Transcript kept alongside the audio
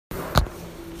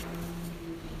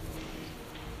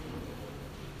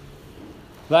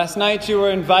Last night you were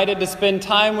invited to spend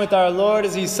time with our Lord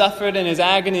as he suffered in his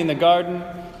agony in the garden.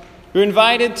 You were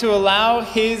invited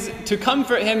to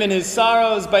comfort him in his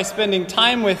sorrows by spending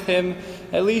time with him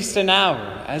at least an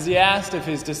hour, as he asked of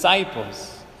his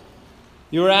disciples.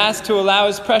 You were asked to allow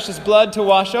his precious blood to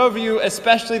wash over you,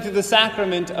 especially through the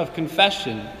sacrament of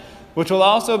confession, which will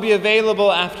also be available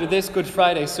after this Good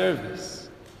Friday service.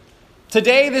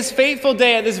 Today, this fateful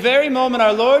day, at this very moment,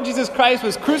 our Lord Jesus Christ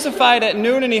was crucified at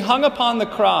noon and he hung upon the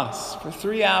cross for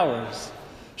 3 hours,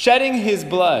 shedding his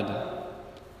blood.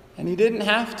 And he didn't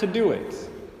have to do it.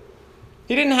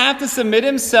 He didn't have to submit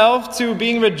himself to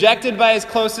being rejected by his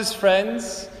closest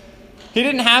friends. He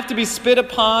didn't have to be spit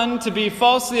upon, to be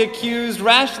falsely accused,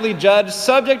 rashly judged,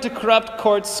 subject to corrupt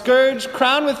courts, scourged,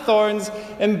 crowned with thorns,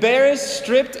 embarrassed,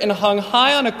 stripped, and hung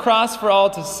high on a cross for all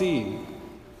to see.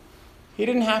 He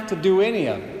didn't have to do any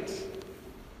of it.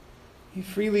 He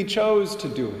freely chose to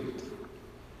do it.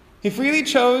 He freely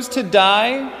chose to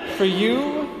die for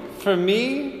you, for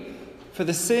me, for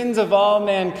the sins of all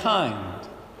mankind.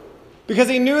 Because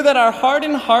he knew that our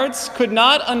hardened hearts could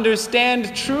not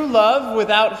understand true love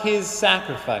without his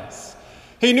sacrifice.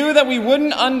 He knew that we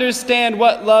wouldn't understand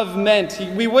what love meant.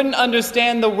 We wouldn't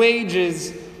understand the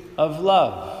wages of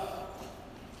love.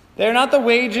 They're not the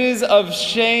wages of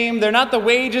shame. They're not the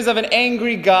wages of an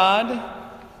angry God.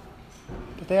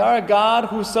 But they are a God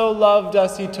who so loved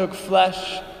us, he took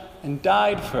flesh and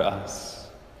died for us.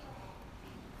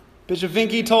 Bishop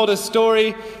Vinke told a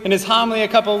story in his homily a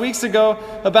couple of weeks ago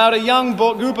about a young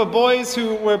group of boys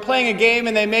who were playing a game,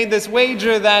 and they made this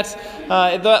wager that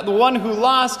the one who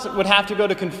lost would have to go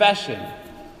to confession.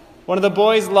 One of the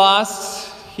boys lost.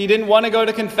 He didn't want to go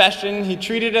to confession. He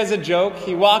treated it as a joke.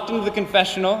 He walked into the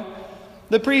confessional.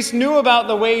 The priest knew about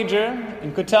the wager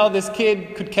and could tell this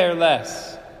kid could care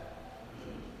less.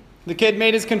 The kid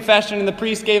made his confession and the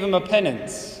priest gave him a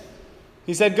penance.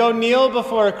 He said, "Go kneel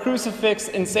before a crucifix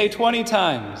and say 20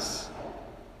 times,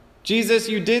 'Jesus,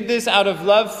 you did this out of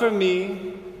love for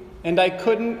me, and I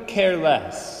couldn't care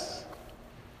less.'"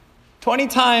 20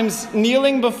 times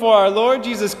kneeling before our Lord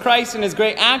Jesus Christ in his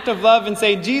great act of love and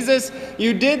say, "Jesus,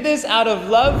 you did this out of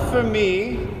love for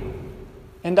me,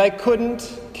 and I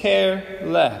couldn't care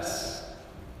less."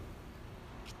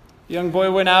 The young boy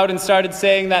went out and started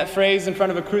saying that phrase in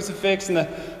front of a crucifix, and the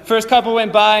first couple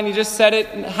went by and he just said it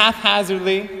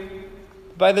haphazardly.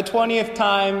 By the 20th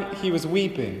time, he was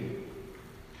weeping.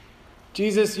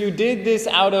 "Jesus, you did this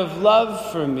out of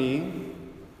love for me,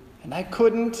 and I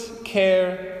couldn't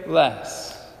care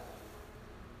less."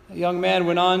 The young man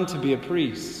went on to be a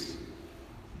priest.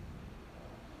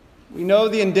 We know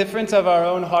the indifference of our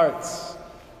own hearts.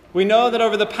 We know that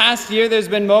over the past year there's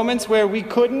been moments where we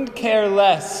couldn't care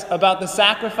less about the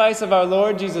sacrifice of our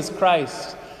Lord Jesus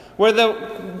Christ, where the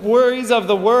worries of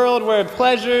the world, where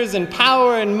pleasures and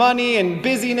power and money and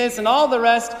busyness and all the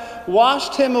rest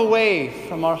washed him away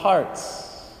from our hearts.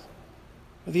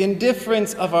 The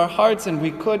indifference of our hearts, and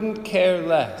we couldn't care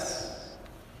less.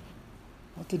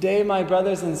 Well, today, my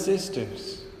brothers and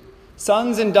sisters,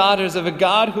 sons and daughters of a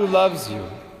God who loves you,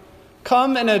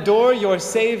 come and adore your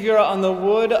Savior on the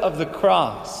wood of the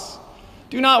cross.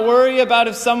 Do not worry about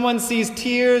if someone sees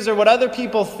tears or what other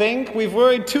people think. We've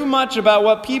worried too much about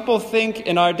what people think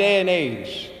in our day and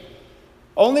age.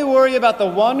 Only worry about the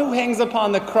one who hangs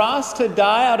upon the cross to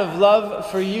die out of love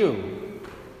for you.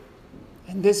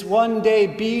 And this one day,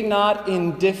 be not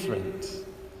indifferent.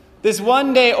 This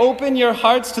one day, open your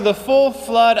hearts to the full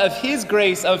flood of his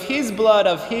grace, of his blood,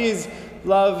 of his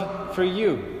love for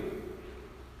you.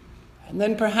 And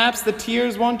then perhaps the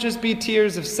tears won't just be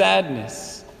tears of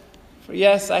sadness. For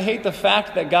yes, I hate the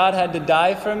fact that God had to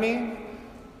die for me,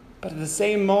 but at the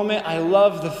same moment, I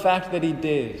love the fact that he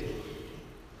did.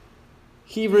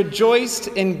 He rejoiced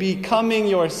in becoming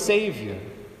your Savior.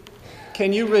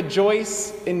 Can you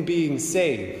rejoice in being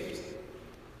saved?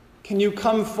 Can you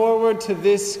come forward to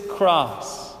this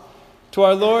cross, to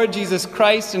our Lord Jesus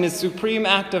Christ in his supreme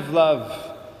act of love,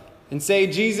 and say,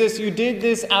 "Jesus, you did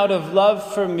this out of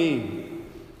love for me.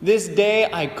 This day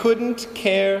I couldn't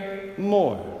care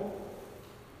more."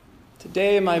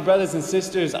 Today, my brothers and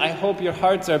sisters, I hope your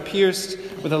hearts are pierced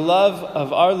with the love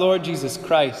of our Lord Jesus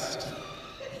Christ,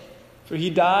 for he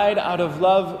died out of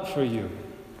love for you.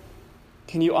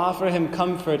 Can you offer him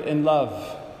comfort and love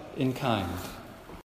in kind?